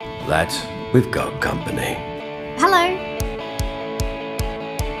that we've got company. Hello.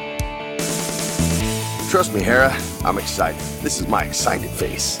 Trust me, Hera, I'm excited. This is my excited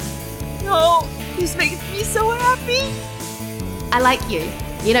face. No, this makes me so happy. I like you.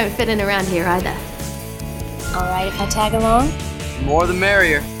 You don't fit in around here either. All right, if I tag along? More the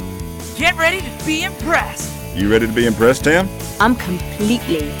merrier. Get ready to be impressed. You ready to be impressed, Tam? I'm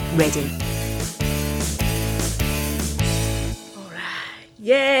completely ready.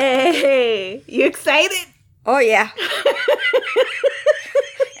 Yay! You excited? Oh, yeah.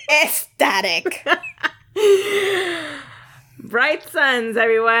 Ecstatic. Bright suns,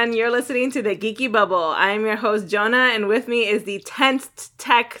 everyone. You're listening to the Geeky Bubble. I'm your host, Johna, and with me is the tensed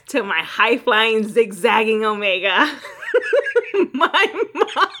tech to my high-flying, zigzagging Omega. My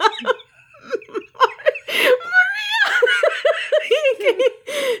mom. Maria.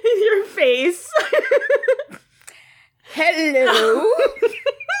 Your face. Hello.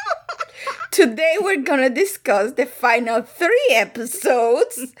 Today we're gonna discuss the final 3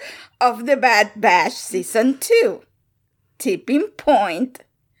 episodes of The Bad Batch Season 2. Tipping Point,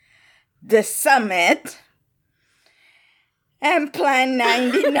 The Summit, and Plan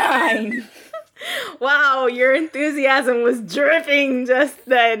 99. Wow, your enthusiasm was dripping just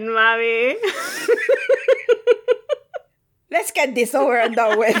then, Mommy. Let's get this over and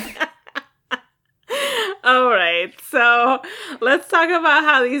done with. All right, so let's talk about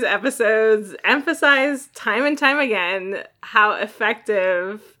how these episodes emphasize time and time again how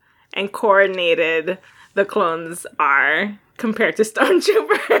effective and coordinated the clones are compared to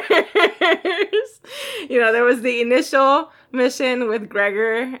stormtroopers. There was the initial mission with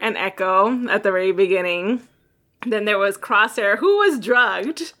Gregor and Echo at the very beginning. Then there was Crosshair, who was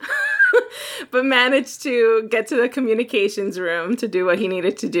drugged, but managed to get to the communications room to do what he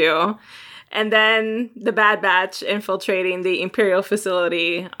needed to do. And then the Bad Batch infiltrating the Imperial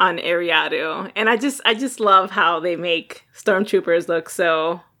facility on Eriadu. And I just love how they make stormtroopers look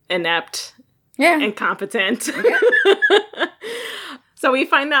so inept and competent. Yeah. So we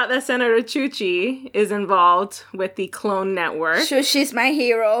find out that Senator Chuchi is involved with the clone network. Chuchi's my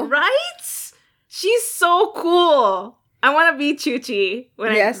hero. Right? She's so cool. I want to be Chuchi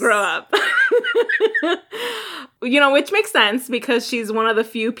when I grow up. Which makes sense because she's one of the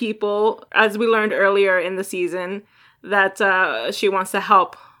few people, as we learned earlier in the season, that she wants to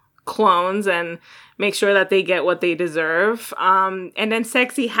help clones and make sure that they get what they deserve. And then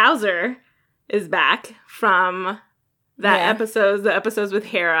Sexy Hauser is back from the episodes with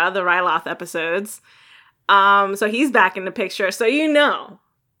Hera, the Ryloth episodes. So he's back in the picture. So you know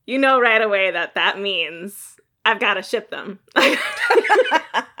right away that means I've got to ship them.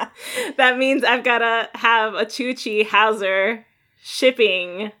 That means I've got to have a Chuchi Hauser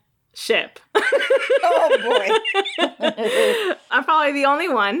shipping ship. Oh, boy. I'm probably the only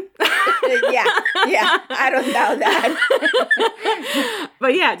one. Yeah, I don't doubt that.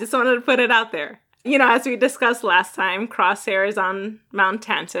 But yeah, just wanted to put it out there. As we discussed last time, Crosshair is on Mount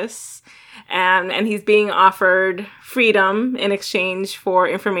Tantus, and he's being offered freedom in exchange for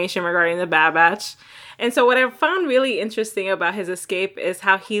information regarding the Bad Batch. And so what I found really interesting about his escape is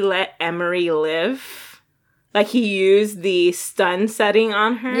how he let Emerie live. Like, he used the stun setting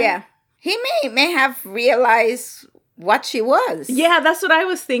on her. Yeah. He may have realized what she was. Yeah, that's what I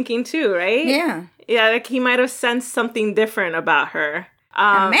was thinking too, right? Yeah. Yeah, like he might have sensed something different about her.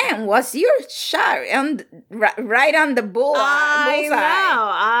 Man, was your shot right on the bullseye?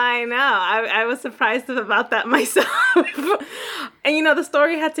 I know. I was surprised about that myself. And, the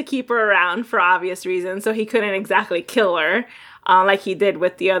story had to keep her around for obvious reasons, so he couldn't exactly kill her like he did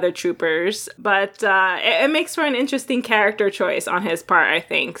with the other troopers. But it makes for an interesting character choice on his part, I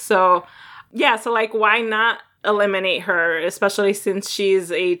think. So, yeah, why not eliminate her, especially since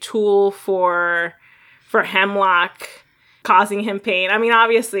she's a tool for Hemlock, causing him pain. I mean,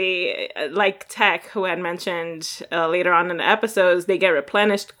 obviously, like Tech, who had mentioned later on in the episodes, they get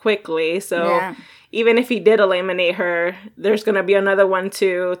replenished quickly. So even if he did eliminate her, there's going to be another one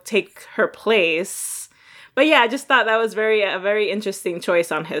to take her place. But yeah, I just thought that was a very interesting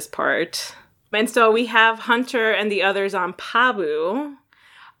choice on his part. And so we have Hunter and the others on Pabu.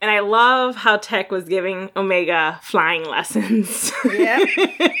 And I love how Tech was giving Omega flying lessons. Yeah.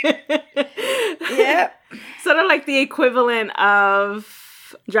 Yeah. Sort of like the equivalent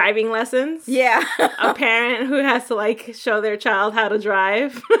of driving lessons. Yeah. A parent who has to show their child how to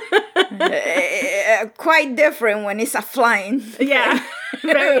drive. Quite different when it's a flying. Yeah.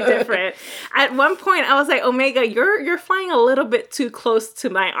 Very different. At one point, I was like, Omega, you're flying a little bit too close to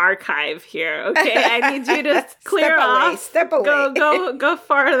my archive here. Okay, I need you to clear off. Step away. Go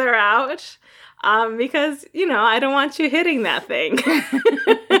farther out. Because I don't want you hitting that thing.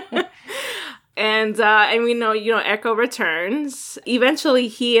 And we know, Echo returns. Eventually,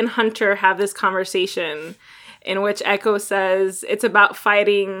 he and Hunter have this conversation in which Echo says it's about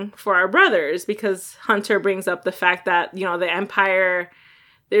fighting for our brothers, because Hunter brings up the fact that, the Empire,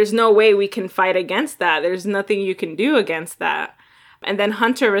 there's no way we can fight against that. There's nothing you can do against that. And then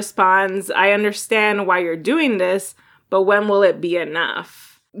Hunter responds, I understand why you're doing this, but when will it be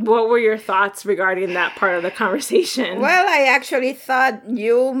enough? What were your thoughts regarding that part of the conversation? Well, I actually thought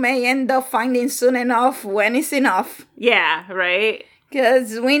you may end up finding soon enough when it's enough. Yeah, right?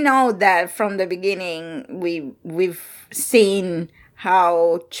 Because we know that from the beginning, we've seen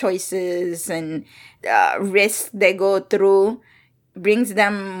how choices and risks they go through brings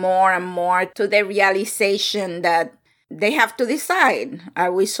them more and more to the realization that they have to decide.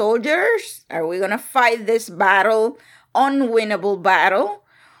 Are we soldiers? Are we going to fight this battle, unwinnable battle?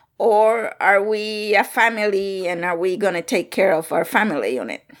 Or are we a family, and are we going to take care of our family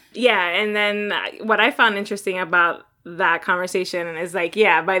unit? Yeah, and then what I found interesting about that conversation is by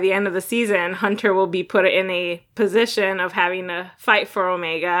the end of the season, Hunter will be put in a position of having to fight for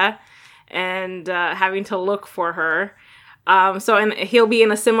Omega and having to look for her. And he'll be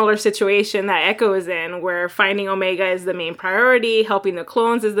in a similar situation that Echo is in, where finding Omega is the main priority, helping the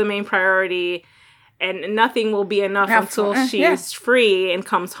clones is the main priority, and nothing will be enough until she's free and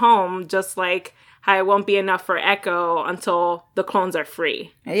comes home, just like how it won't be enough for Echo until the clones are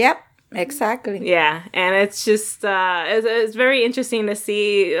free. Yep, exactly. Yeah, and it's just, it's very interesting to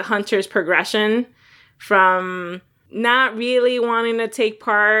see Hunter's progression from not really wanting to take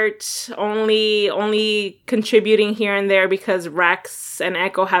part, only contributing here and there because Rex and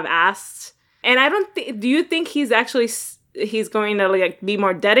Echo have asked. And I don't do you think he's going to be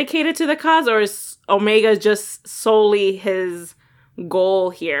more dedicated to the cause, or is Omega just solely his goal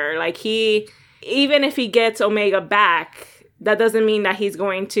here? Even if he gets Omega back, that doesn't mean that he's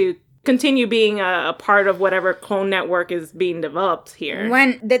going to continue being a part of whatever clone network is being developed here.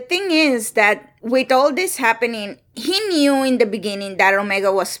 When the thing is that with all this happening, he knew in the beginning that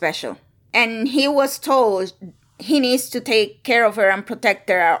Omega was special. And he was told he needs to take care of her and protect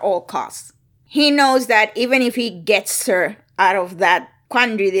her at all costs. He knows that even if he gets her out of that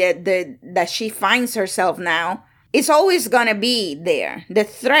quandary that she finds herself now, it's always going to be there. The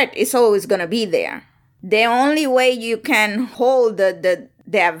threat is always going to be there. The only way you can hold the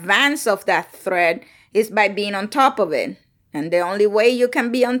advance of that threat is by being on top of it. And the only way you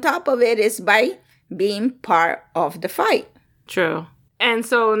can be on top of it is by being part of the fight. True. And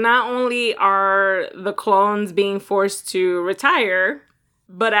so not only are the clones being forced to retire,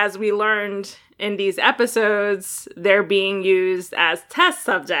 but as we learned in these episodes, they're being used as test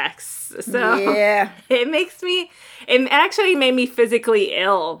subjects. So yeah. It actually made me physically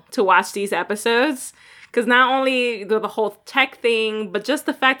ill to watch these episodes. Because not only the whole tech thing, but just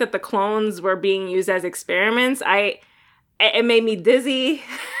the fact that the clones were being used as experiments, it made me dizzy.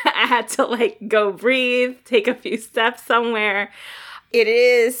 I had to go breathe, take a few steps somewhere. It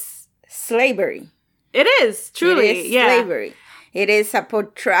is slavery. It is, truly. It is slavery. It is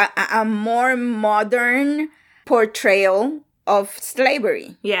a more modern portrayal of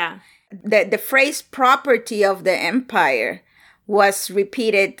slavery. Yeah. The phrase property of the Empire was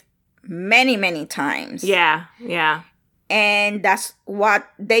repeated many, many times. Yeah, yeah. And that's what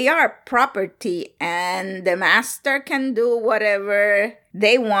they are, property. And the master can do whatever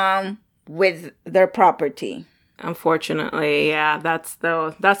they want with their property. Unfortunately, yeah, that's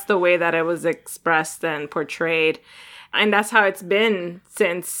the way that it was expressed and portrayed. And that's how it's been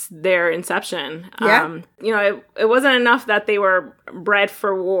since their inception. Yeah. It wasn't enough that they were bred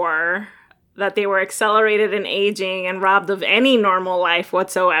for war, that they were accelerated in aging and robbed of any normal life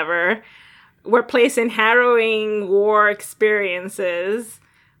whatsoever. Were placed in harrowing war experiences,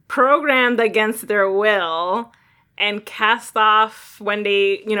 programmed against their will, and cast off when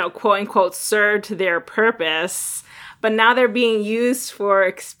they, quote unquote, served their purpose. But now they're being used for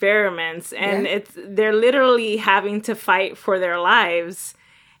experiments, and they're literally having to fight for their lives.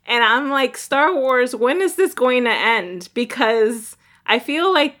 And I'm like, Star Wars, when is this going to end? Because I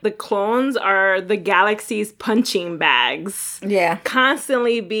feel like the clones are the galaxy's punching bags. Yeah.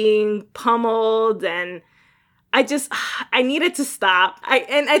 Constantly being pummeled, and I needed to stop.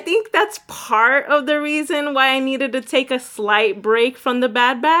 I think that's part of the reason why I needed to take a slight break from the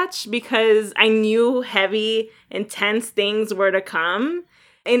Bad Batch, because I knew heavy, intense things were to come.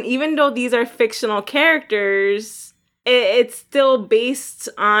 And even though these are fictional characters, it's still based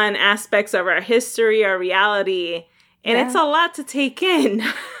on aspects of our history, our reality, and it's a lot to take in.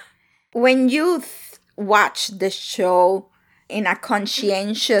 When you watch the show in a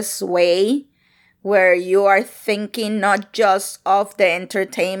conscientious way, where you are thinking not just of the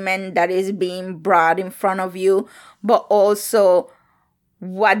entertainment that is being brought in front of you, but also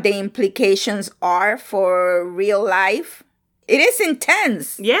what the implications are for real life. It is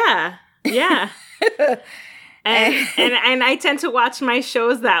intense. Yeah. And I tend to watch my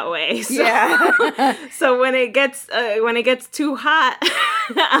shows that way. So, Yeah. So when it gets too hot,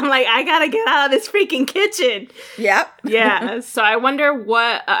 I'm like, I gotta get out of this freaking kitchen. Yep. Yeah. So I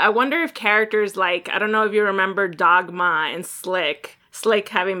wonder if characters like, I don't know if you remember Dogma and Slick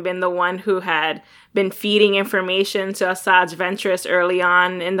having been the one who had been feeding information to Asajj Ventress early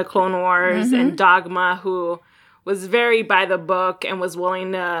on in the Clone Wars, and Dogma, who was very by the book and was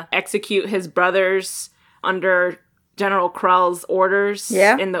willing to execute his brothers under General Krell's orders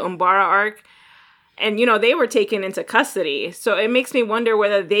in the Umbara arc. And, they were taken into custody. So it makes me wonder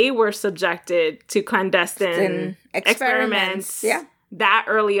whether they were subjected to clandestine experiments that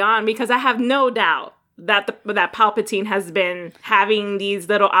early on, because I have no doubt that Palpatine has been having these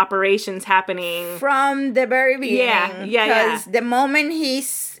little operations happening from the very beginning. Because the moment he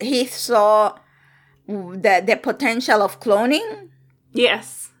saw the potential of cloning,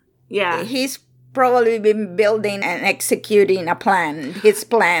 he's probably been building and executing his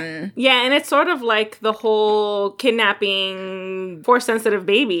plan. Yeah, and it's sort of like the whole kidnapping Force-sensitive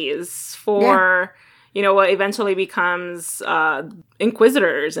babies for, what eventually becomes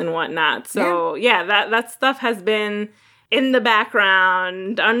Inquisitors and whatnot. So, that stuff has been in the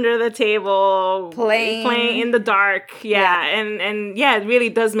background, under the table, playing in the dark. And it really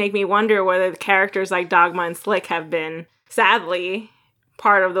does make me wonder whether the characters like Dogma and Slick have been, sadly,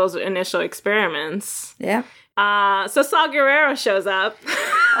 part of those initial experiments. Yeah. So Saw Gerrera shows up.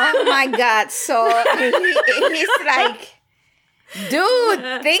 Oh my God. So he's like,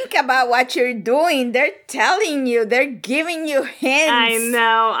 dude, think about what you're doing. They're telling you, they're giving you hints.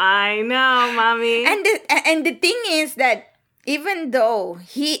 I know, mommy. And the thing is that even though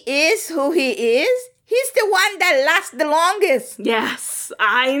he is who he is, he's the one that lasts the longest. Yes,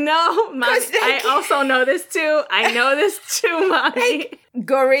 I know, mommy. I also know this too. I know this too, mommy.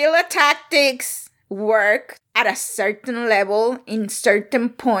 Guerrilla tactics work at a certain level, in certain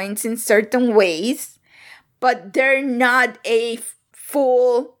points, in certain ways, but they're not a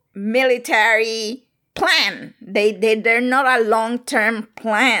full military plan. They're not a long-term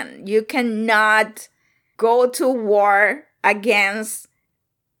plan. You cannot go to war against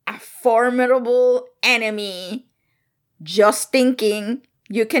a formidable enemy just thinking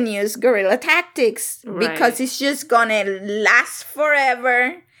you can use guerrilla tactics, because it's just gonna last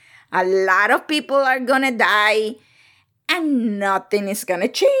forever. A lot of people are gonna die and nothing is gonna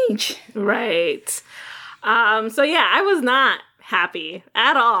change. Right. So I was not happy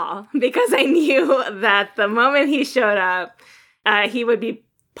at all, because I knew that the moment he showed up, he would be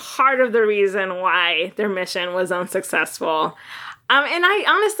part of the reason why their mission was unsuccessful. And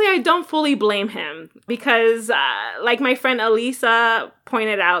I don't fully blame him, because like my friend Elisa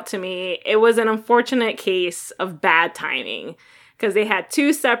pointed out to me, it was an unfortunate case of bad timing, because they had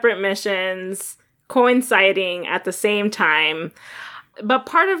two separate missions coinciding at the same time. But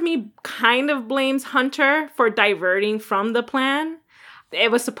part of me kind of blames Hunter for diverting from the plan.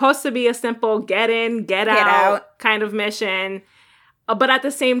 It was supposed to be a simple get in, get out kind of mission. But at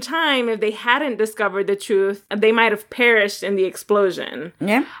the same time, if they hadn't discovered the truth, they might have perished in the explosion.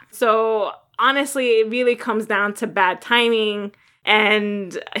 Yeah. So honestly, it really comes down to bad timing.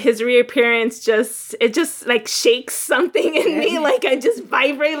 And his reappearance just like shakes something in me. Like I just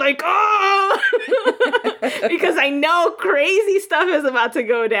vibrate like, oh, because I know crazy stuff is about to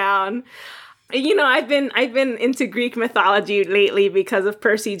go down. I've been into Greek mythology lately because of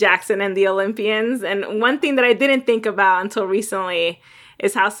Percy Jackson and the Olympians. And one thing that I didn't think about until recently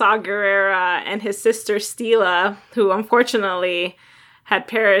is how Saw Gerrera and his sister Steela, who unfortunately had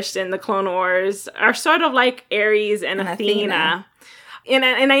perished in the Clone Wars, are sort of like Ares and Athena.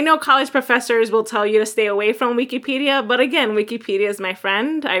 And I know college professors will tell you to stay away from Wikipedia, but again, Wikipedia is my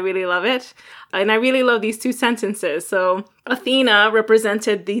friend. I really love it. And I really love these two sentences. So Athena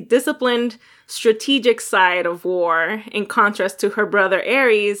represented the disciplined, strategic side of war, in contrast to her brother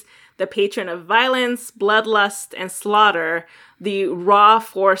Ares, the patron of violence, bloodlust, and slaughter, the raw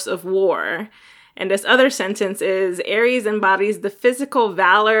force of war. And this other sentence is, Ares embodies the physical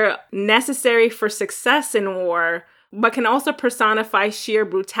valor necessary for success in war, but can also personify sheer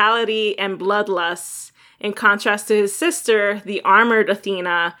brutality and bloodlust, in contrast to his sister, the armored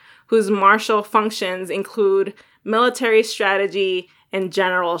Athena, whose martial functions include military strategy and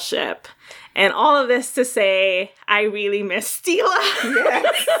generalship. And all of this to say, I really miss Steela.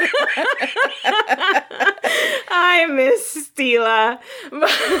 Yes. I miss Steela.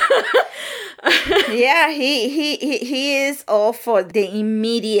 Yeah, he is all for the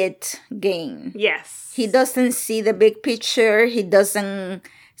immediate gain. Yes. He doesn't see the big picture. He doesn't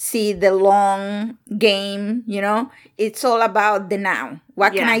see the long game, you know? It's all about the now.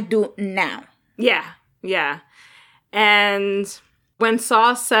 What can I do now? Yeah, yeah. And when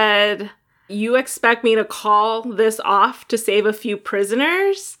Saw said, "You expect me to call this off to save a few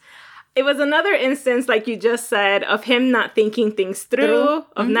prisoners?" It was another instance, like you just said, of him not thinking things through,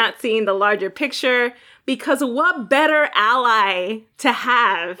 of not seeing the larger picture. Because what better ally to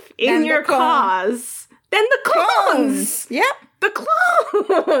have in your cause than the clones? Yep. The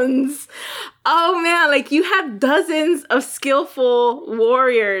clones. Oh man, like you have dozens of skillful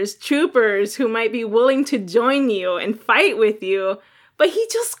warriors, troopers who might be willing to join you and fight with you, but he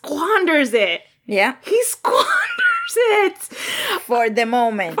just squanders it. Yeah. He squanders it. For the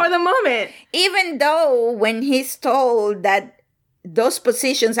moment. For the moment. Even though when he's told that those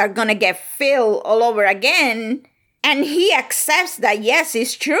positions are going to get filled all over again, and he accepts that, yes,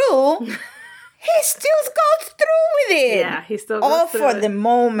 it's true, he still goes through with it. Yeah, he still goes all through for it. the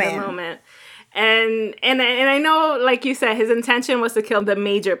moment. The moment. And I know, like you said, his intention was to kill the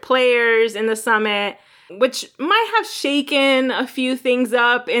major players in the summit, which might have shaken a few things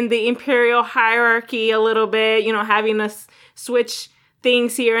up in the imperial hierarchy a little bit, you know, having us switch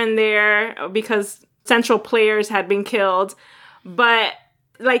things here and there because central players had been killed. But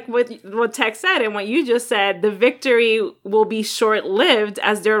like what Tech said and what you just said, the victory will be short-lived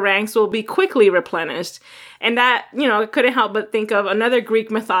as their ranks will be quickly replenished. And that, you know, couldn't help but think of another Greek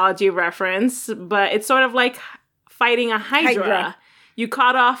mythology reference, but it's sort of like fighting a Hydra. You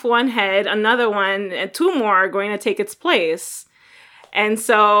cut off one head, another one, and two more are going to take its place. And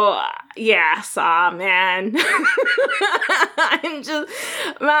so, yeah, Saw, man.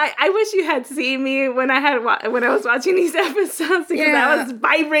 I wish you had seen me when I was watching these episodes because I was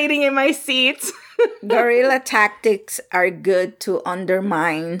vibrating in my seat. Guerrilla tactics are good to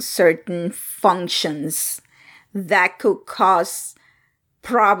undermine certain functions that could cause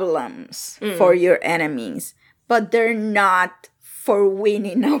problems for your enemies, but they're not for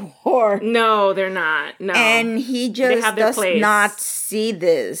winning a war. No, they're not. No. And he just does not see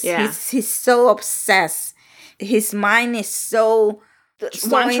this. Yeah. He's so obsessed. His mind is so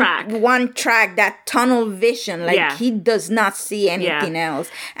one track, that tunnel vision. Like he does not see anything else.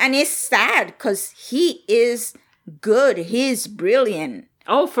 And it's sad because he is good. He is brilliant.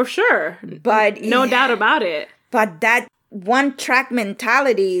 Oh, for sure. But no doubt about it. But that one-track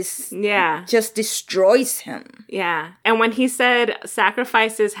mentality just destroys him. Yeah. And when he said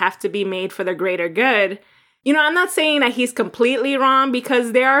sacrifices have to be made for the greater good, you know, I'm not saying that he's completely wrong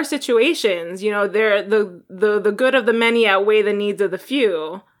because there are situations, you know, the good of the many outweigh the needs of the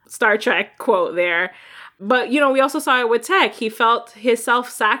few. Star Trek quote there. But, you know, we also saw it with Tech. He felt his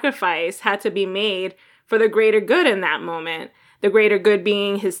self-sacrifice had to be made for the greater good in that moment. The greater good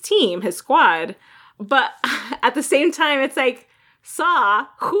being his team, his squad. But at the same time, it's like, Saw,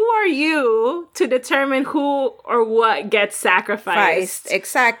 who are you to determine who or what gets sacrificed?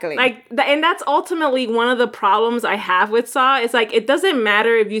 Exactly. Like, and that's ultimately one of the problems I have with Saw. It's like, it doesn't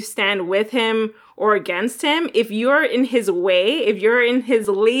matter if you stand with him or against him. If you're in his way, if you're in his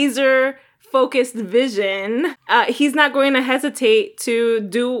laser focused vision, he's not going to hesitate to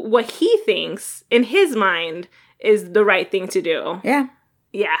do what he thinks in his mind is the right thing to do. Yeah.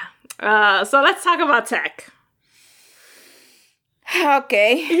 Yeah. So let's talk about Tech.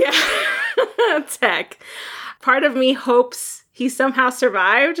 Okay. Yeah. Tech. Part of me hopes he somehow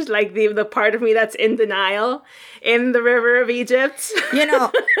survived, like the part of me that's in denial in the river of Egypt. You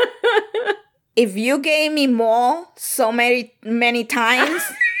know, if you gave me Maul so many times,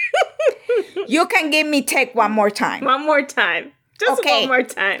 you can give me Tech one more time. One more time. Just one more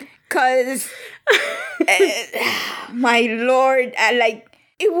time. Because, my Lord,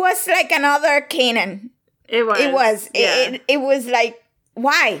 it was like another Canaan. It was. It was. Yeah. It was like,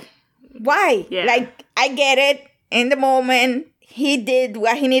 why? Why? Yeah. Like, I get it. In the moment, he did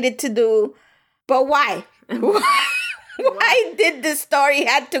what he needed to do. But why? Why did the story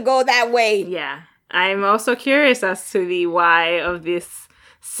had to go that way? Yeah. I'm also curious as to the why of this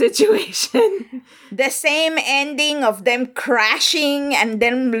situation. The same ending of them crashing and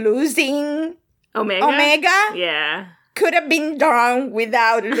then losing Omega? Yeah. Could have been done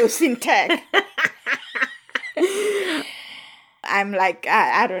without losing Tech. I'm like,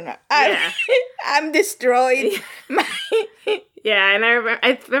 I don't know. I'm destroyed. Yeah, and I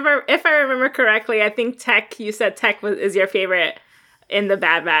remember, if I remember correctly, I think Tech, you said Tech is your favorite in the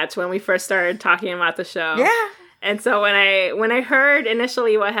Bad Batch when we first started talking about the show. Yeah. And so when I heard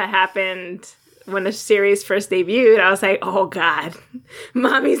initially what had happened when the series first debuted, I was like, oh God,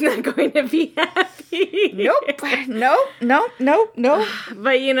 Mommy's not going to be happy. Nope.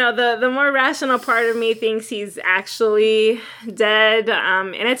 But, you know, the more rational part of me thinks he's actually dead.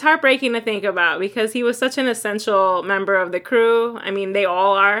 And it's heartbreaking to think about because he was such an essential member of the crew. I mean, they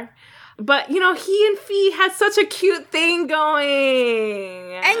all are. But, you know, he and Fee had such a cute thing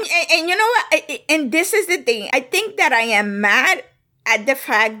going. And you know what? And this is the thing. I think that I am mad at the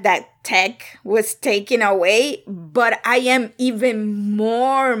fact that Tech was taken away, but I am even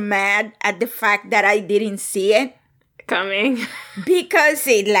more mad at the fact that I didn't see it coming. Because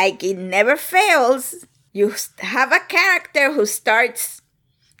it never fails. You have a character who starts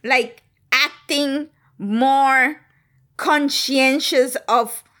like acting more conscientious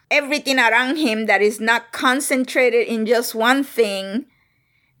of everything around him that is not concentrated in just one thing,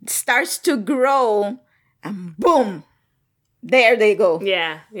 starts to grow, and boom, there they go.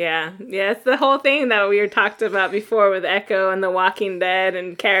 Yeah. It's the whole thing that we were talked about before with Echo and The Walking Dead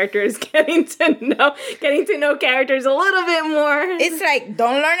and characters getting to know characters a little bit more. It's like,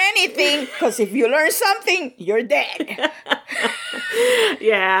 don't learn anything, because if you learn something, you're dead.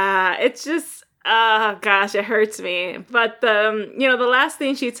 Yeah, it's just, oh gosh, it hurts me. But the last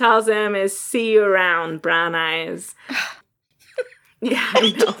thing she tells him is, see you around, brown eyes. Yeah, I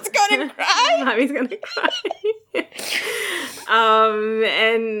know. He's gonna cry. Mommy's gonna cry.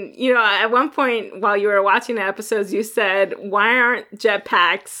 And you know, at one point while you were watching the episodes, you said, "Why aren't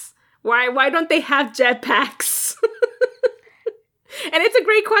jetpacks? Why don't they have jetpacks?" And it's a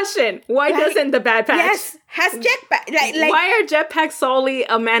great question. Why doesn't the Bad Batch? Yes, has jetpack. Why are jetpacks solely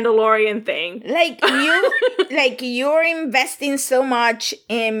a Mandalorian thing? You're investing so much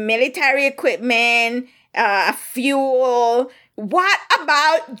in military equipment, fuel. What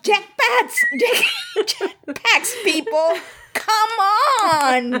about jetpacks? Jetpacks, people. Come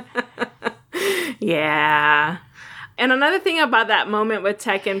on. Yeah. And another thing about that moment with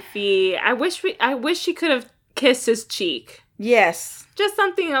Tech and Fee, I wish she could have kissed his cheek. Yes. Just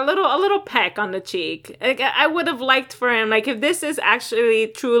something, a little peck on the cheek. Like, I would have liked for him, like, if this is actually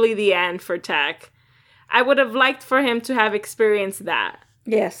truly the end for Tech, I would have liked for him to have experienced that.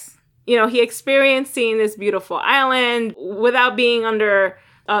 Yes. You know, he experienced seeing this beautiful island without being under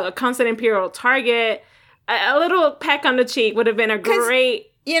a constant Imperial target. A little peck on the cheek would have been a great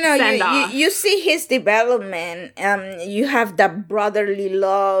send-off. You see his development. You have that brotherly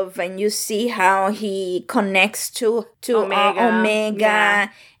love, and you see how he connects to Omega. Yeah.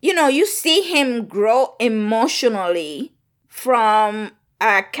 You know, you see him grow emotionally from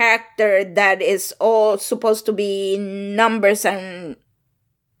a character that is all supposed to be numbers and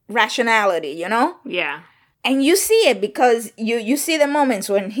rationality, you know? Yeah. And you see it because you see the moments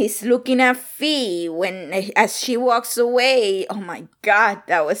when he's looking at Fee, as she walks away. Oh my God,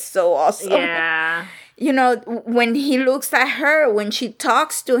 that was so awesome. Yeah. You know, when he looks at her, when she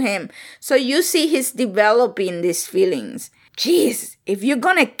talks to him. So you see he's developing these feelings. Jeez, if you're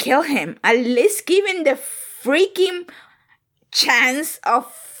gonna kill him, at least give him the freaking chance of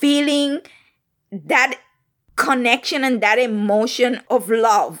feeling that connection and that emotion of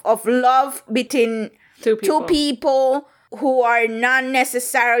love between two people who are not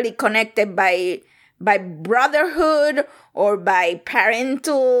necessarily connected by brotherhood or by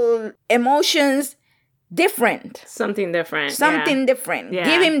parental emotions. Something different. Yeah.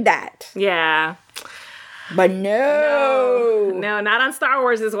 Give him that. Yeah. But no, not on Star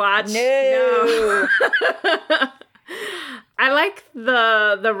Wars' watch. No. I like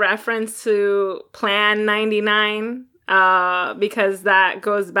the reference to Plan 99 because that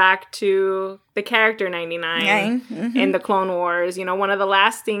goes back to the character 99 in the Clone Wars. You know, one of the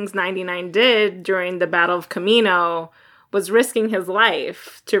last things 99 did during the Battle of Kamino was risking his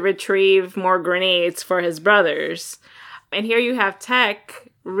life to retrieve more grenades for his brothers. And here you have Tech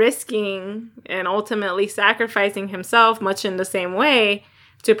risking and ultimately sacrificing himself much in the same way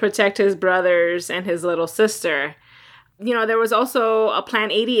to protect his brothers and his little sister. You know, there was also a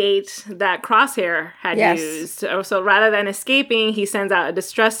Plan 88 that Crosshair had used. So rather than escaping, he sends out a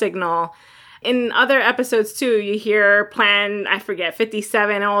distress signal. In other episodes, too, you hear Plan,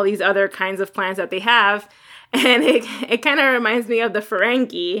 57, and all these other kinds of plans that they have. And it kind of reminds me of the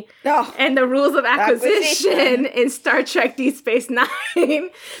Ferengi and the rules of acquisition in Star Trek Deep Space Nine.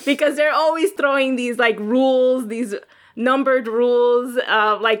 Because they're always throwing these, rules, these numbered rules,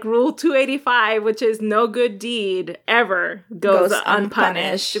 like Rule 285, which is no good deed ever goes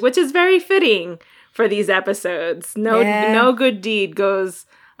unpunished, which is very fitting for these episodes. No good deed goes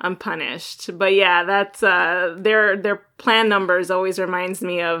unpunished. But yeah, that's their plan numbers always reminds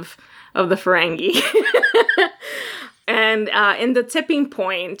me of the Ferengi. And in the tipping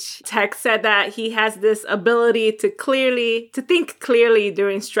point, Tech said that he has this ability to think clearly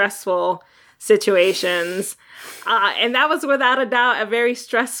during stressful situations. And that was without a doubt a very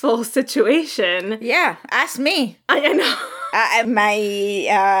stressful situation. Yeah, ask me. I know.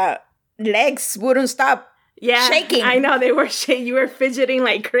 My legs wouldn't stop shaking. I know, they were shaking. You were fidgeting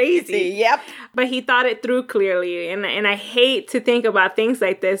like crazy. Yep. But he thought it through clearly. And I hate to think about things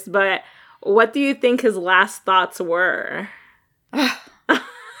like this, but what do you think his last thoughts were? I'm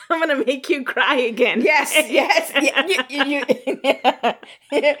going to make you cry again. Yes. You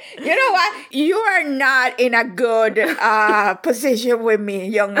know what? You are not in a good position with me,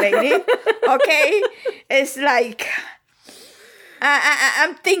 young lady. Okay? It's like,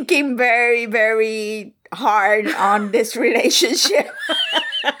 I'm thinking very, very hard on this relationship.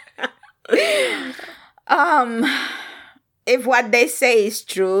 If what they say is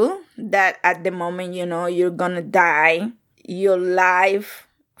true, that at the moment, you're gonna die, your life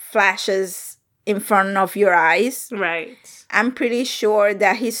flashes in front of your eyes. Right. I'm pretty sure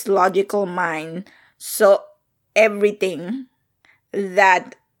that his logical mind saw everything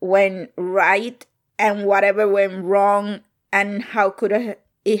that went right and whatever went wrong and how could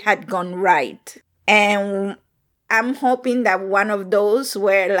it had gone right. And I'm hoping that one of those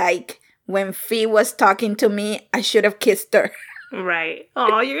were like, when Fee was talking to me, I should have kissed her. Right.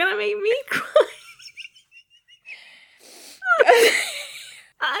 Oh, you're going to make me cry.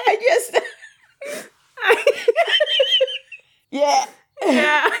 Yeah.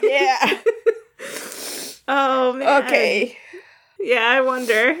 Oh, man. Okay. Yeah, I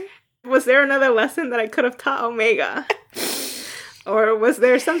wonder, was there another lesson that I could have taught Omega? Or was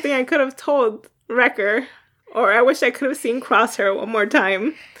there something I could have told Wrecker? Or I wish I could have seen Crosshair one more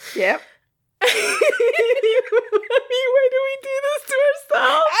time. Yep. Why do we do this to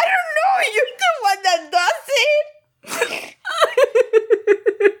ourselves? I don't know. You're the one that does it.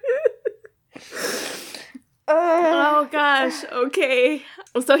 Oh gosh. Okay.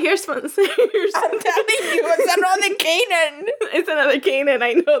 So here's I'm telling you, it's another Kanan. It's another Kanan.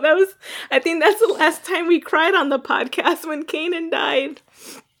 I know I think that's the last time we cried on the podcast when Kanan died.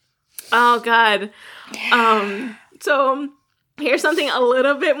 Oh God. So here's something a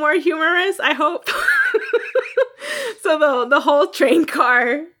little bit more humorous, I hope. So the whole train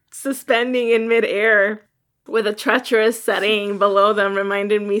car suspending in midair with a treacherous setting below them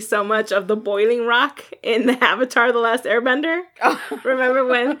reminded me so much of the boiling rock in the Avatar: The Last Airbender. Oh. Remember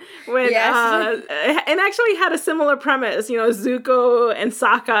when yes. And actually had a similar premise. Zuko and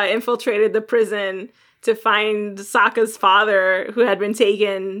Sokka infiltrated the prison to find Sokka's father, who had been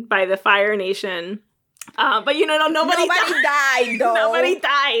taken by the Fire Nation. But nobody died, though. Nobody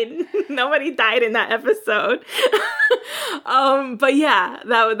died. Nobody died in that episode. But yeah,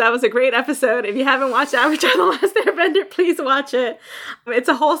 that was a great episode. If you haven't watched Avatar: The Last Airbender, please watch it. It's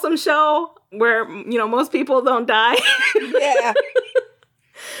a wholesome show where, most people don't die. Yeah.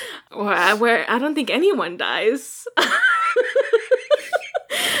 Where I don't think anyone dies.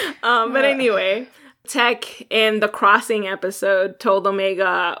 But anyway, Tech in the Crossing episode told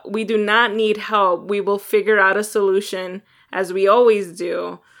Omega, "We do not need help. We will figure out a solution as we always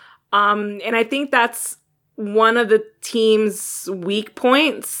do." And I think that's one of the team's weak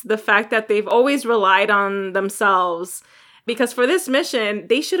points, the fact that they've always relied on themselves. Because for this mission,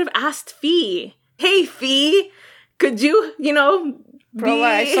 they should have asked Fee, "Hey, Fee, could you,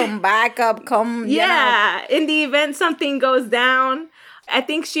 provide some backup, in the event something goes down." I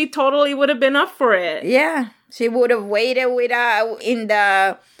think she totally would have been up for it. Yeah, she would have waited in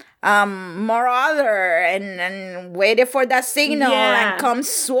the Marauder and waited for that signal and come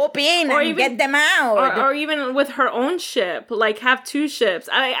swoop in or and even, get them out. Or even with her own ship, like have two ships.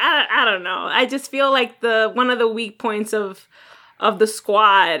 I don't know. I just feel like one of the weak points of the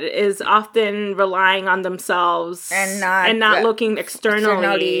squad is often relying on themselves and not looking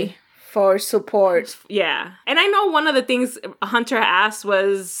externally for support. Yeah. And I know one of the things Hunter asked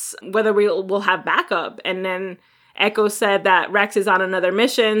was whether we'll have backup. And then Echo said that Rex is on another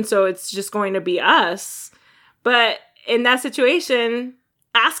mission, so it's just going to be us. But in that situation,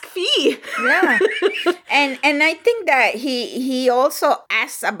 ask Fee. Yeah. And I think that he also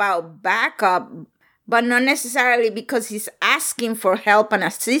asked about backup, but not necessarily because he's asking for help and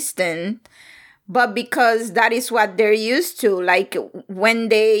assistance, but because that is what they're used to. Like when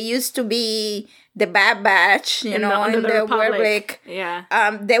they used to be the Bad Batch, in the Republic,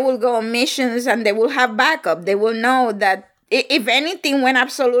 they will go on missions and they will have backup. They will know that if anything went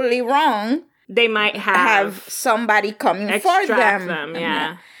absolutely wrong, they might have somebody coming for them.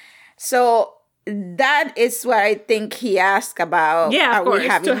 Yeah. So that is what I think he asked about. Yeah, of course. We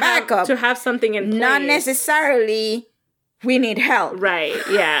having backup? To have something in place. Not necessarily we need help. Right.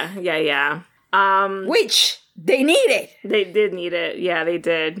 Yeah. Which they needed. They did need it. Yeah, they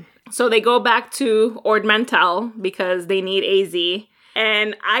did. So they go back to Ord Mantell because they need AZ.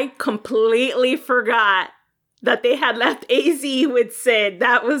 And I completely forgot that they had left AZ with Sid.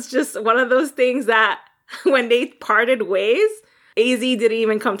 That was just one of those things that when they parted ways, AZ didn't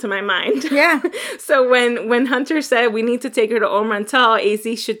even come to my mind. Yeah. So when Hunter said we need to take her to Ord Mantell, AZ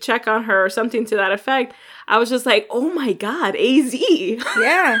should check on her or something to that effect, I was just like, oh my God, AZ.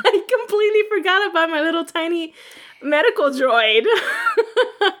 Yeah. I completely forgot about my little tiny medical droid.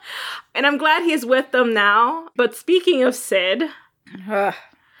 And I'm glad he's with them now. But speaking of Sid,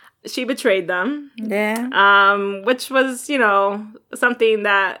 she betrayed them. Yeah. Which was, something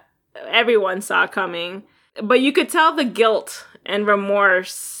that everyone saw coming. But you could tell the guilt and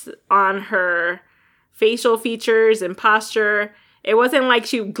remorse on her facial features and posture. It wasn't like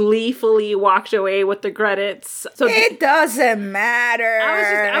she gleefully walked away with the credits. So it doesn't matter.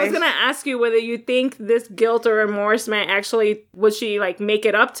 I was going to ask you whether you think this guilt or remorse would she make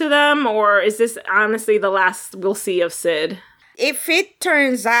it up to them? Or is this honestly the last we'll see of Sid? If it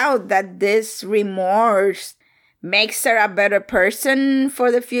turns out that this remorse makes her a better person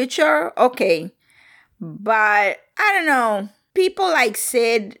for the future, okay. But I don't know. People like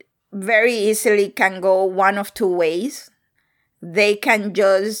Sid very easily can go one of two ways. They can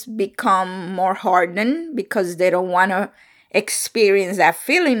just become more hardened because they don't want to experience that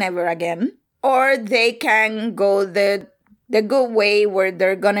feeling ever again. Or they can go the good way where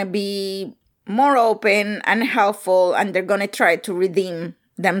they're going to be more open and helpful and they're going to try to redeem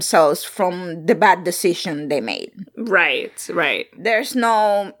themselves from the bad decision they made. Right. There's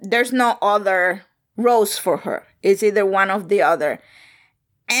no other rose for her. It's either one or the other.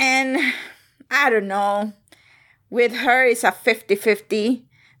 And I don't know. With her, it's a 50-50.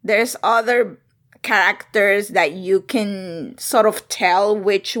 There's other characters that you can sort of tell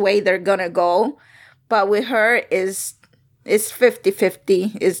which way they're going to go. But with her, it's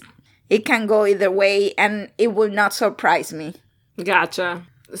 50-50. It can go either way, and it will not surprise me. Gotcha.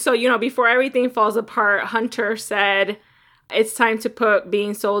 So, before everything falls apart, Hunter said, it's time to put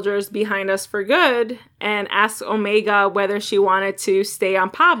being soldiers behind us for good, and asked Omega whether she wanted to stay on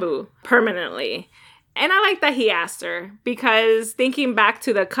Pabu permanently. And I like that he asked her, because thinking back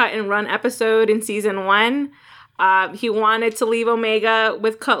to the cut and run episode in season 1, he wanted to leave Omega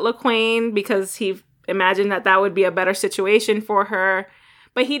with Cutler Quain because he imagined that would be a better situation for her.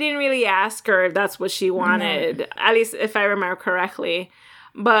 But he didn't really ask her if that's what she wanted, at least if I remember correctly.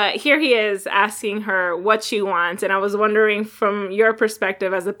 But here he is asking her what she wants. And I was wondering from your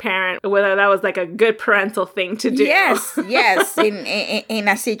perspective as a parent, whether that was a good parental thing to do. Yes. In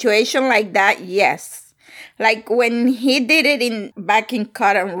a situation like that, yes. Like when he did it back in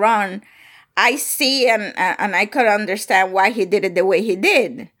Cut and Run, I see and I could understand why he did it the way he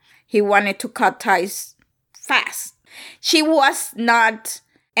did. He wanted to cut ties fast. She was not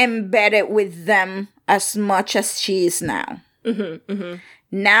embedded with them as much as she is now.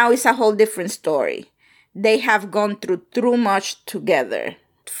 Now it's a whole different story. They have gone through much together.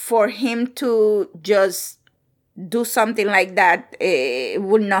 For him to just do something like that, it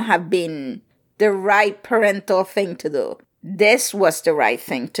would not have been the right parental thing to do. This was the right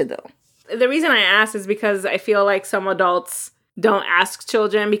thing to do. The reason I ask is because I feel like some adults don't ask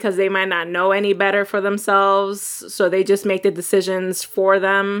children because they might not know any better for themselves. So they just make the decisions for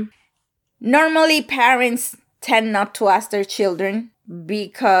them. Normally, parents tend not to ask their children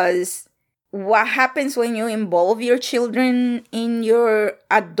because what happens when you involve your children in your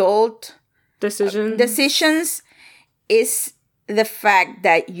adult decisions is the fact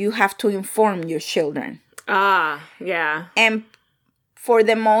that you have to inform your children. Yeah. And for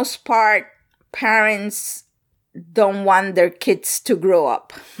the most part, parents don't want their kids to grow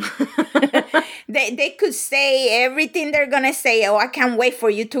up. They could say everything they're going to say. Oh, I can't wait for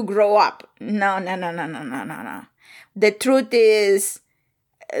you to grow up. No. The truth is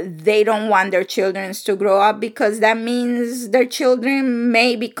they don't want their children to grow up because that means their children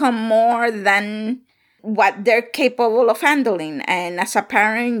may become more than what they're capable of handling. And as a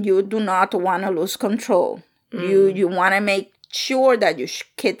parent, you do not want to lose control. You want to make sure that your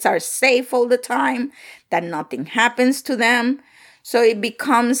kids are safe all the time, that nothing happens to them. So it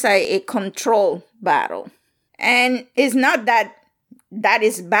becomes a control battle. And it's not that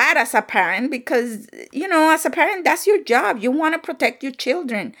is bad as a parent because, as a parent, that's your job. You want to protect your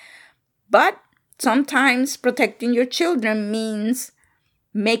children. But sometimes protecting your children means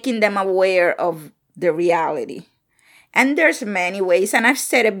making them aware of the reality. And there's many ways, and I've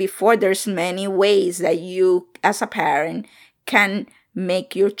said it before, there's many ways that you, as a parent, can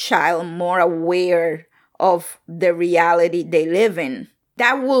make your child more aware of the reality they live in.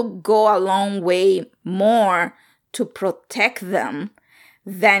 That will go a long way more to protect them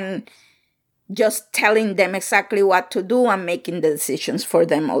than just telling them exactly what to do and making the decisions for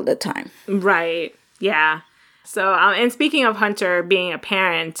them all the time. Right. Yeah. So, and speaking of Hunter being a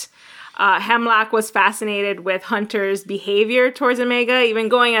parent, Hemlock was fascinated with Hunter's behavior towards Omega, even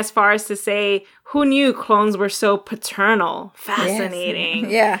going as far as to say, who knew clones were so paternal?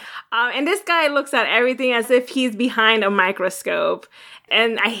 Fascinating. Yes. Yeah. And this guy looks at everything as if he's behind a microscope.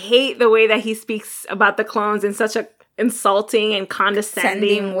 And I hate the way that he speaks about the clones in such a insulting and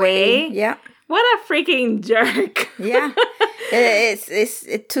condescending way. Yeah. What a freaking jerk. Yeah. It's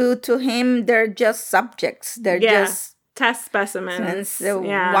to him, they're just subjects. They're just test specimens.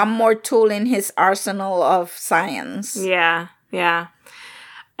 One more tool in his arsenal of science. Yeah. Yeah.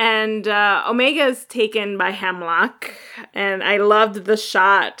 And Omega is taken by Hemlock, and I loved the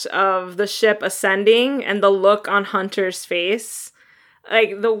shot of the ship ascending and the look on Hunter's face.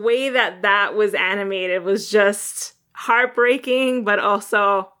 Like, the way that was animated was just heartbreaking, but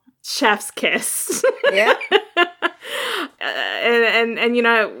also chef's kiss. Yeah. And you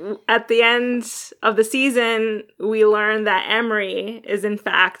know, at the end of the season, we learned that Emerie is in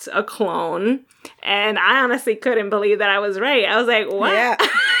fact a clone. And I honestly couldn't believe that I was right. I was like, what? Yeah.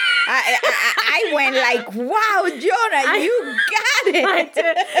 I went like, wow, Johna, you got it. I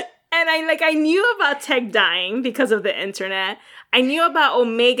did. And I knew about Tech dying because of the internet. I knew about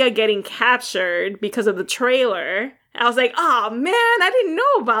Omega getting captured because of the trailer. I was like, oh man, I didn't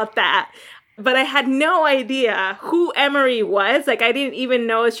know about that. But I had no idea who Emerie was. Like, I didn't even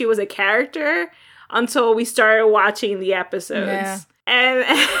know she was a character until we started watching the episodes. Yeah.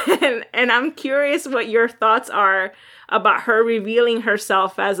 And I'm curious what your thoughts are about her revealing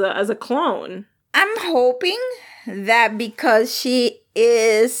herself as a clone. I'm hoping that because she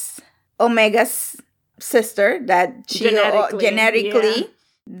is Omega's sister, that she genetically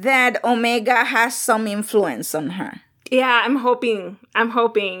that Omega has some influence on her. Yeah, I'm hoping,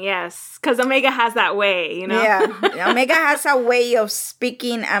 yes. Because Omega has that way, you know? Yeah, Omega has a way of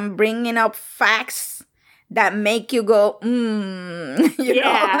speaking and bringing up facts that make you go, you know?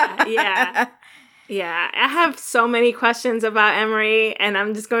 Yeah. Yeah, I have so many questions about Emerie, and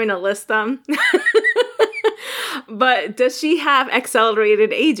I'm just going to list them. But does she have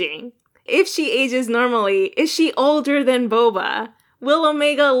accelerated aging? If she ages normally, is she older than Boba? Will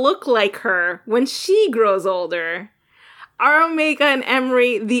Omega look like her when she grows older? Are Omega and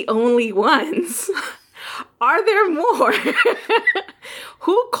Emerie the only ones? Are there more?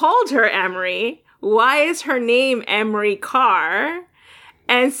 Who called her Emerie? Why is her name Emerie Carr?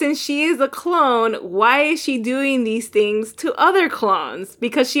 And since she is a clone, why is she doing these things to other clones?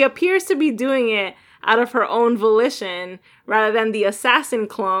 Because she appears to be doing it out of her own volition rather than the assassin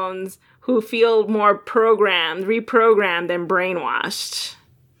clones who feel more reprogrammed, and brainwashed.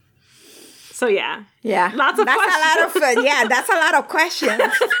 So yeah. Yeah. Lots of questions. That's a lot of questions.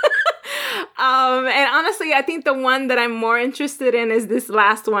 And honestly, I think the one that I'm more interested in is this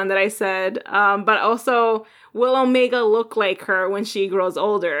last one that I said. But also, will Omega look like her when she grows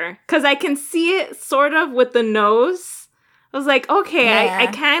older? Because I can see it sort of with the nose. I was like, okay, yeah. I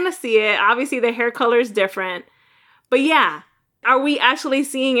kind of see it. Obviously, the hair color is different. But yeah, are we actually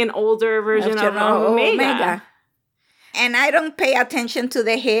seeing an older version of Omega? And I don't pay attention to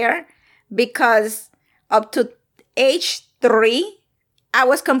the hair because up to age 3, I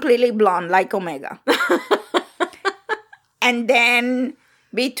was completely blonde like Omega. And then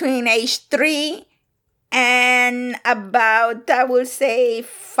between age 3 and about, I will say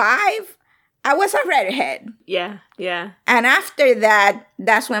 5, I was a redhead. Yeah. And after that,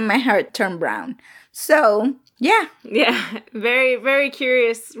 that's when my hair turned brown. So, yeah. Yeah. Very, very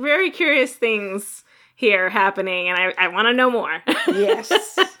curious things here happening, and I want to know more. Yes.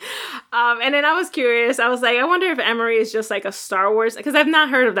 And then I was curious. I was like, I wonder if Emerie is just like a Star Wars, because I've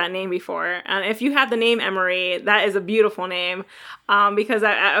not heard of that name before. And if you have the name Emerie, that is a beautiful name. Because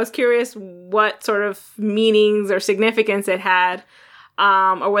I was curious what sort of meanings or significance it had,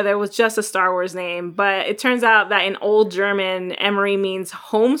 or whether it was just a Star Wars name. But it turns out that in Old German, Emerie means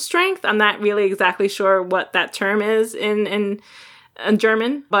home strength. I'm not really exactly sure what that term is in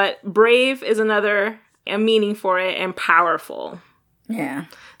German, but brave is another meaning for it, and powerful. Yeah.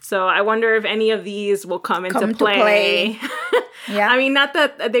 So I wonder if any of these will come into play. Yeah. I mean, not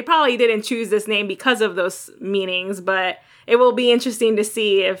that they probably didn't choose this name because of those meanings, but it will be interesting to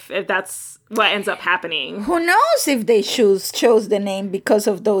see if that's what ends up happening. Who knows if they chose the name because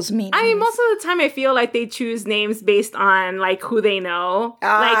of those meanings? I mean, most of the time I feel like they choose names based on like who they know.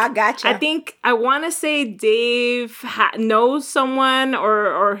 Gotcha. I think I want to say Dave knows someone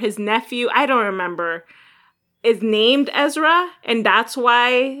or his nephew. I don't remember. Is named Ezra, and that's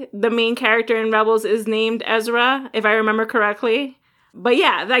why the main character in Rebels is named Ezra, if I remember correctly. But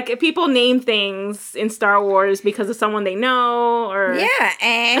yeah, like people name things in Star Wars because of someone they know, or yeah,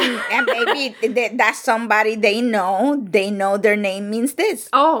 and maybe that's somebody they know. They know their name means this.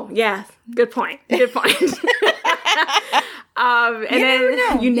 Oh yeah, good point. Good point.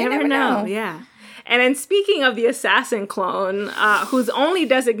 You never know. Yeah. And then speaking of the assassin clone, whose only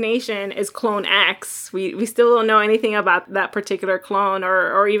designation is Clone X, we still don't know anything about that particular clone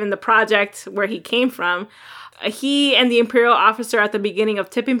or even the project where he came from. He and the Imperial officer at the beginning of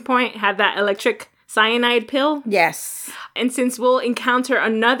Tipping Point had that electric cyanide pill. Yes. And since we'll encounter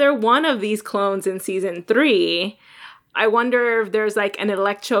another one of these clones in season 3, I wonder if there's like an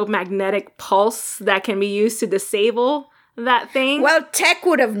electromagnetic pulse that can be used to disable that thing. Well, Tech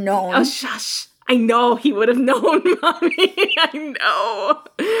would have known. Oh, shush. I know he would have known, Mommy. I know.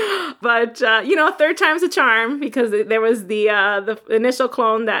 But, third time's a charm, because there was the initial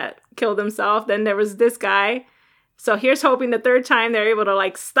clone that killed himself. Then there was this guy. So here's hoping the third time they're able to,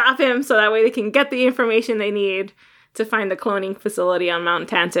 like, stop him so that way they can get the information they need to find the cloning facility on Mount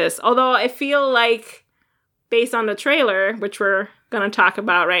Tantus. Although I feel like, based on the trailer, which we're going to talk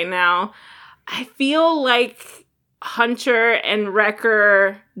about right now, I feel like Hunter and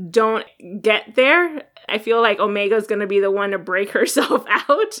Wrecker don't get there. I feel like Omega's going to be the one to break herself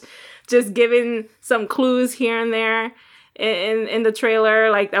out, just giving some clues here and there in the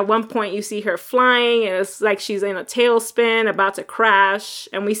trailer. Like at one point you see her flying and it's like she's in a tailspin about to crash,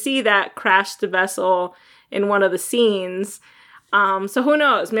 and we see that crash the vessel in one of the scenes. So who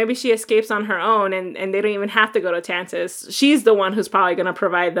knows? Maybe she escapes on her own and they don't even have to go to Tantus. She's the one who's probably going to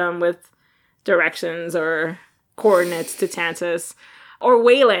provide them with directions or coordinates to Tantus. Or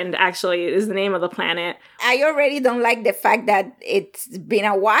Wayland, actually, is the name of the planet. I already don't like the fact that it's been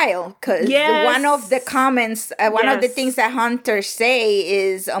a while, because one of the comments, one of the things that hunters say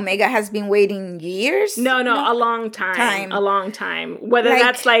is Omega has been waiting years? No, a long time. A long time. Whether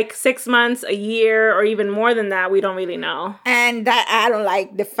that's like 6 months, a year, or even more than that, we don't really know. And that I don't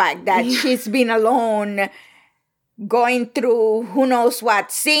like the fact that she's been alone, going through who knows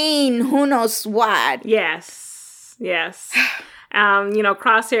what, seeing who knows what. Yes.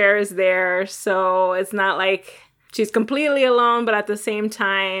 Crosshair is there, so it's not like she's completely alone, but at the same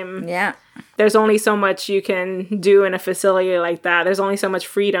time, there's only so much you can do in a facility like that. There's only so much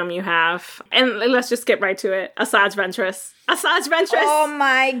freedom you have. And let's just get right to it. Asajj Ventress. Oh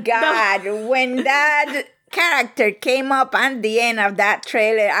my God. When that character came up at the end of that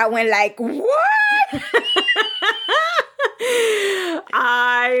trailer, I went like, what?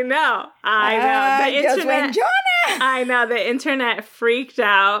 I know. The internet just went, Johna! I know, the internet freaked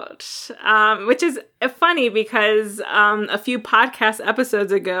out, which is funny because a few podcast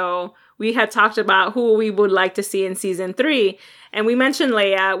episodes ago, we had talked about who we would like to see in season 3. And we mentioned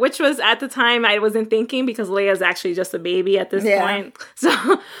Leia, which was at the time I wasn't thinking because Leia's actually just a baby at this point.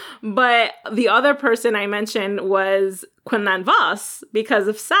 So, but the other person I mentioned was Quinlan Vos because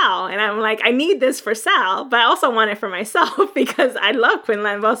of Sal. And I'm like, I need this for Sal, but I also want it for myself because I love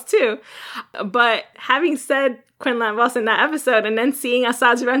Quinlan Vos too. But having said Quinlan Vos in that episode and then seeing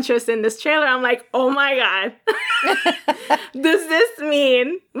Asajj Ventress in this trailer, I'm like, oh my God. Does this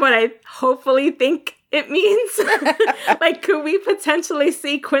mean what I hopefully think it means? Like, could we potentially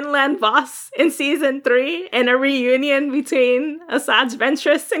see Quinlan Vos in season 3 and a reunion between Asajj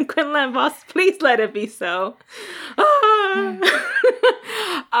Ventress and Quinlan Vos? Please let it be so.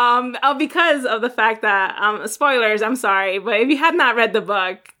 Because of the fact that, spoilers, I'm sorry, but if you have not read the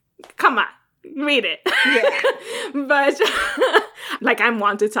book, come on. Read it. Yeah. But like I'm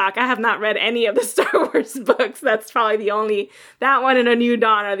one to talk. I have not read any of the Star Wars books. That's probably that one and A New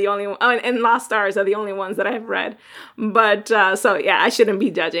Dawn are the only one, and Lost Stars are the only ones that I've read. But so yeah, I shouldn't be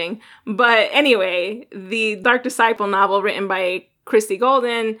judging. But anyway, the Dark Disciple novel written by Christy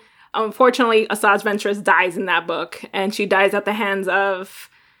Golden, unfortunately, Asajj Ventress dies in that book, and she dies at the hands of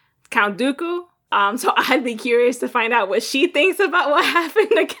Count Dooku. So I'd be curious to find out what she thinks about what happened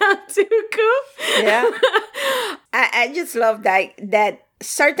to Count Dooku. Yeah. I just love that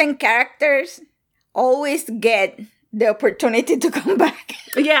certain characters always get the opportunity to come back.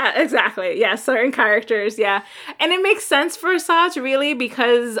 Yeah, exactly. Yeah, certain characters, yeah. And it makes sense for Saj, really,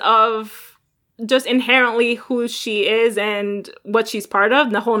 because of just inherently who she is and what she's part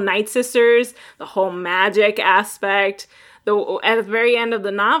of. The whole Night Sisters, the whole magic aspect. At the very end of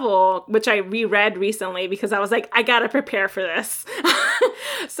the novel, which I reread recently because I was like, I gotta prepare for this.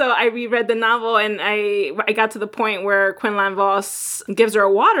 So I reread the novel and I got to the point where Quinlan Vos gives her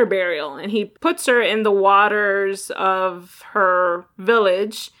a water burial and he puts her in the waters of her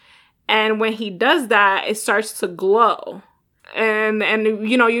village. And when he does that, it starts to glow. And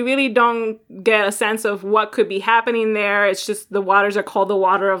you know, you really don't get a sense of what could be happening there. It's just the waters are called the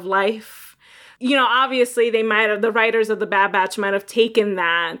water of life. You know, obviously the writers of the Bad Batch might have taken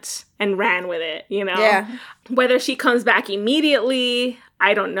that and ran with it, you know? Yeah. Whether she comes back immediately,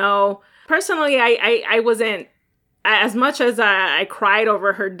 I don't know. Personally, I wasn't, as much as I cried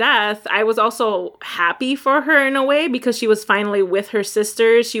over her death, I was also happy for her in a way because she was finally with her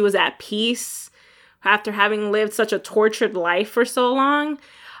sisters. She was at peace after having lived such a tortured life for so long.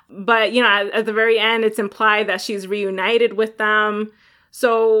 But, you know, at the very end, it's implied that she's reunited with them.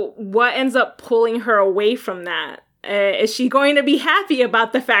 So what ends up pulling her away from that? Is she going to be happy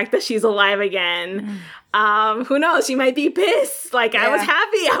about the fact that she's alive again? Who knows? She might be pissed. Like, yeah. I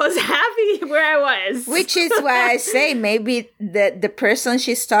was happy where I was. Which is why I say maybe the person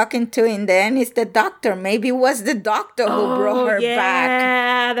she's talking to in the end is the doctor. Maybe it was the doctor who brought her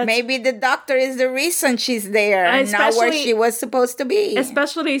back. Maybe the doctor is the reason she's there and not where she was supposed to be.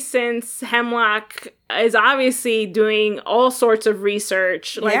 Especially since Hemlock is obviously doing all sorts of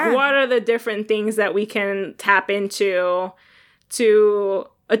research. Like, what are the different things that we can tap into to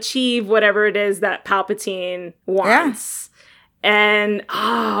achieve whatever it is that Palpatine wants. Yeah. And,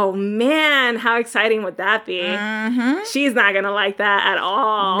 oh, man, how exciting would that be? Mm-hmm. She's not going to like that at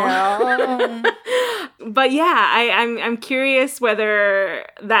all. No. But, yeah, I'm curious whether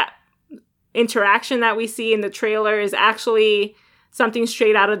that interaction that we see in the trailer is actually something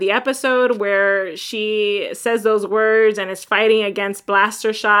straight out of the episode where she says those words and is fighting against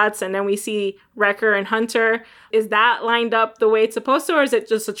blaster shots, and then we see Wrecker and Hunter. Is that lined up the way it's supposed to, or is it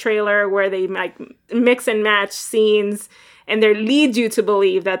just a trailer where they like mix and match scenes and they lead you to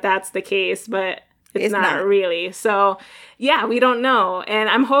believe that that's the case, but it's not really? So, yeah, we don't know. And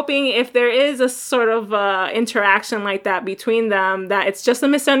I'm hoping if there is a sort of interaction like that between them, that it's just a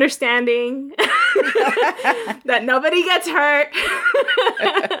misunderstanding, that nobody gets hurt.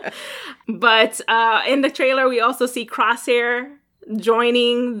 But in the trailer, we also see Crosshair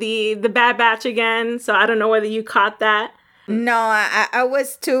joining the Bad Batch again. So I don't know whether you caught that. No, I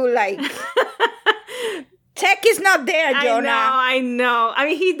was too like... Tech is not there, Jonah. I know. I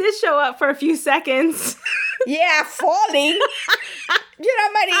mean, he did show up for a few seconds. Yeah, falling.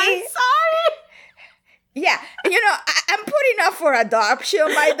 Marie. I'm sorry. Yeah, I'm putting up for adoption.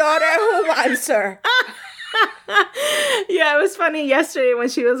 My daughter, who wants her? Yeah, it was funny yesterday when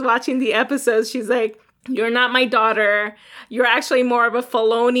she was watching the episodes. She's like, "You're not my daughter. You're actually more of a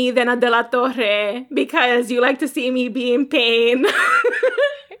Filoni than a De La Torre because you like to see me be in pain."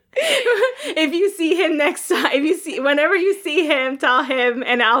 If you see him next time, whenever you see him, tell him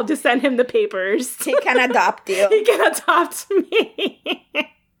and I'll just send him the papers. He can adopt you. He can adopt me.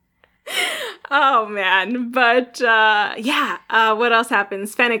 Oh, man. But, what else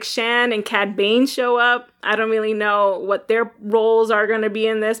happens? Fennec Shan and Cad Bane show up. I don't really know what their roles are going to be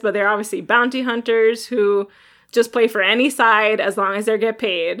in this, but they're obviously bounty hunters who just play for any side as long as they get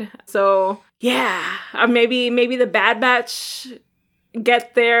paid. So, yeah. Maybe the Bad Batch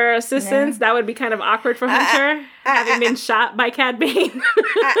get their assistance. That would be kind of awkward for Hunter, having been shot by Cad Bane.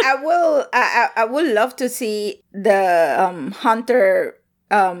 I would love to see the Hunter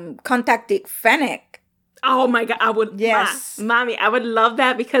contacting Fennec. Oh my God, I would. Yes. Mommy, I would love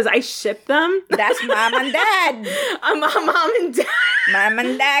that because I ship them. That's mom and dad. Mom and dad. Mom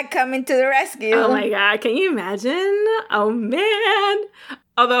and dad coming to the rescue. Oh my God, can you imagine? Oh man.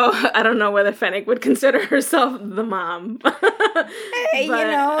 Although, I don't know whether Fennec would consider herself the mom. Hey,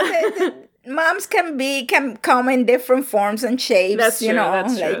 the moms can come in different forms and shapes. That's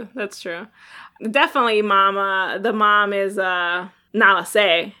true, that's true. Definitely Mama, the mom is Nala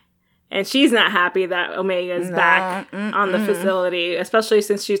Se. And she's not happy that Omega is back on the facility, especially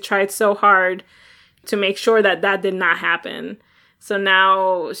since she's tried so hard to make sure that did not happen. So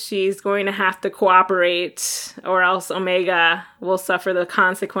now she's going to have to cooperate or else Omega will suffer the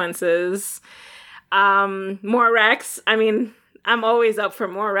consequences. More Rex. I mean, I'm always up for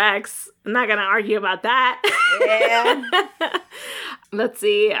more Rex. I'm not going to argue about that. Yeah. Let's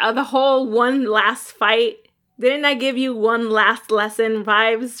see. The whole one last fight Didn't I give you one last lesson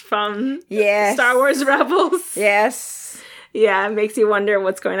vibes from Yes. Star Wars Rebels? Yes. Yeah, it makes you wonder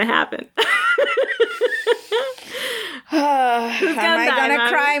what's going to happen. Am I die, gonna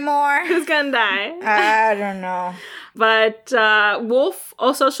Mommy? cry more? Who's going to die? I don't know. But Wolf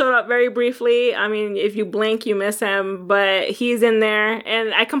also showed up very briefly. I mean, if you blink, you miss him, but he's in there.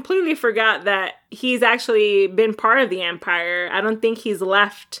 And I completely forgot that he's actually been part of the Empire. I don't think he's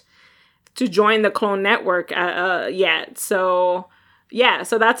left to join the clone network yet. So, yeah,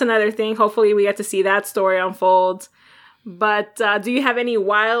 so that's another thing. Hopefully we get to see that story unfold. But do you have any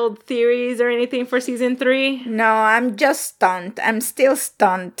wild theories or anything for season 3? No, I'm just stunned. I'm still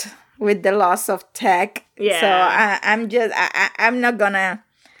stunned with the loss of Tech. Yeah. So I'm not gonna.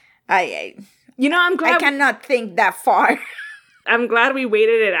 I'm glad I cannot think that far. I'm glad we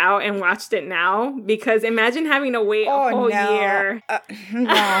waited it out and watched it now, because imagine having to wait a whole year.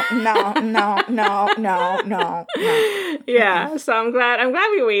 No. Yeah, so I'm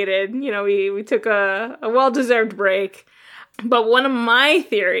glad we waited. We took a well-deserved break. But one of my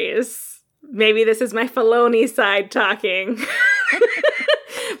theories, maybe this is my Filoni side talking,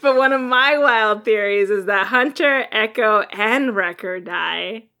 but one of my wild theories is that Hunter, Echo, and Wrecker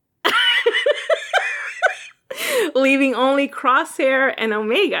die, leaving only Crosshair and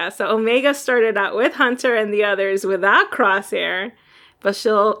Omega. So Omega started out with Hunter and the others without Crosshair, but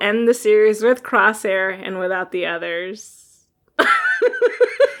she'll end the series with Crosshair and without the others.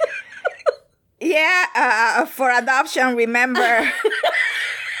 Yeah, for adoption, remember.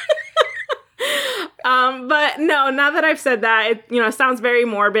 But no, now that I've said that, it sounds very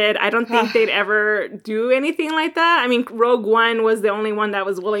morbid. I don't think they'd ever do anything like that. I mean, Rogue One was the only one that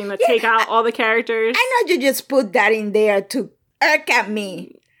was willing to take out all the characters. I know you just put that in there to irk at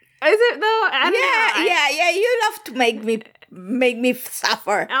me. Is it though? Yeah. You love to make me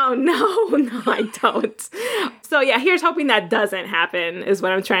suffer. Oh, no, I don't. So yeah, here's hoping that doesn't happen, is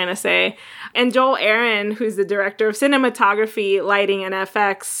what I'm trying to say. And Joel Aaron, who's the director of cinematography, lighting, and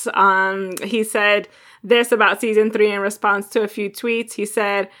FX, he said this about season 3 in response to a few tweets. He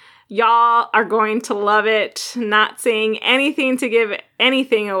said, "Y'all are going to love it. Not saying anything to give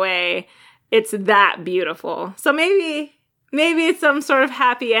anything away. It's that beautiful." So maybe it's some sort of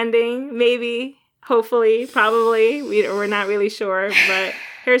happy ending. Maybe. Hopefully, probably. We're not really sure, but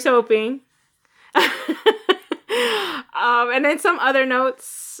here's hoping. And then some other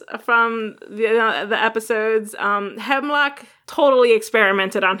notes from the episodes. Hemlock totally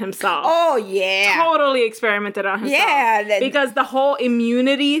experimented on himself. Oh, yeah. Totally experimented on himself. Yeah. Because the whole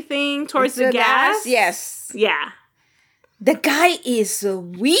immunity thing towards the gas. Yes. Yeah. The guy is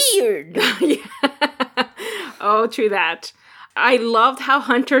weird. Yeah. Oh, true that. I loved how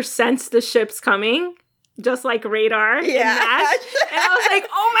Hunter sensed the ships coming, just like radar in MASH. And I was like,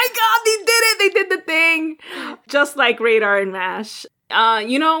 oh my God, they did it. They did the thing. Just like radar in MASH.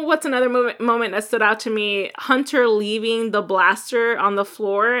 What's another moment that stood out to me? Hunter leaving the blaster on the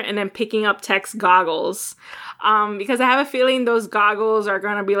floor and then picking up Tech's goggles. Because I have a feeling those goggles are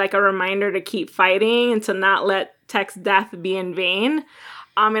going to be like a reminder to keep fighting and to not let Tech's death be in vain.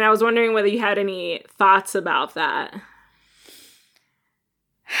 And I was wondering whether you had any thoughts about that.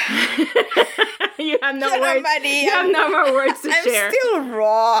 You have no words. You have no more words to share. I'm still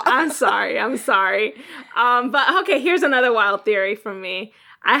raw. I'm sorry. But okay, here's another wild theory from me.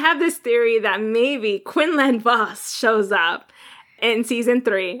 I have this theory that maybe Quinlan Vos shows up in season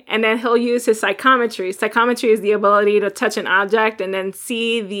 3, and then he'll use his psychometry. Psychometry is the ability to touch an object and then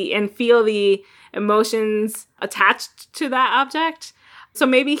see and feel the emotions attached to that object. So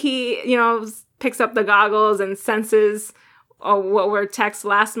maybe he, picks up the goggles and senses what were Tech's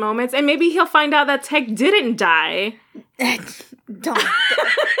last moments, and maybe he'll find out that Tech didn't die. Don't.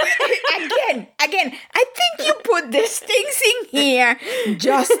 Again, I think you put these things in here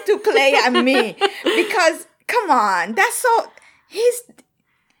just to play at me. Because, come on, that's so... He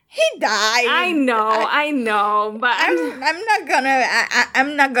died. I know, but I'm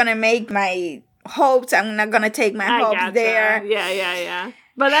not gonna make my hopes. I'm not gonna take my hopes there. Yeah.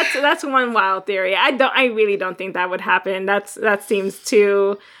 But that's one wild theory. I really don't think that would happen. That seems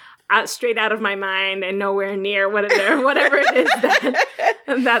too straight out of my mind and nowhere near whatever it is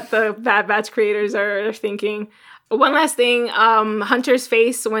that the Bad Batch creators are thinking. One last thing, Hunter's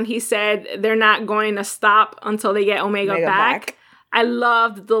face when he said they're not going to stop until they get Omega back. I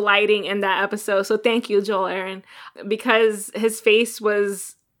loved the lighting in that episode. So thank you, Joel Aaron, because his face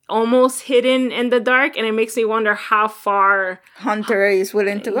was almost hidden in the dark, and it makes me wonder how far Hunter is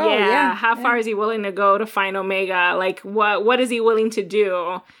willing to go. How far is he willing to go to find Omega? Like, what is he willing to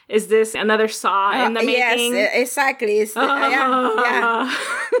do? Is this another Saw in the making? Yes, exactly.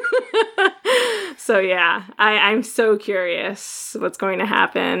 So yeah, I'm so curious what's going to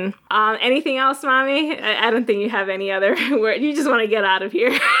happen. Anything else, Mommy? I don't think you have any other word. You just want to get out of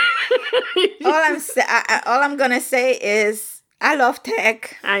here. All I'm gonna say is I love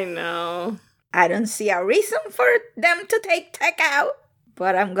tech. I know. I don't see a reason for them to take tech out,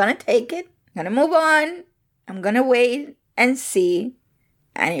 but I'm gonna take it. I'm gonna move on. I'm gonna wait and see.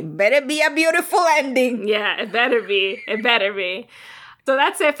 And it better be a beautiful ending. Yeah, it better be. It better be. So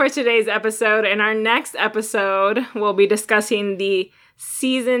that's it for today's episode. In our next episode, we'll be discussing the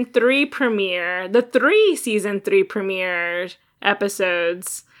season 3 premiere, the 3 season 3 premiere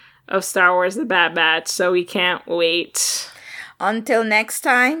episodes of Star Wars The Bad Batch. So we can't wait. Until next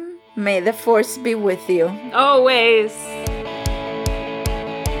time, may the Force be with you. Always.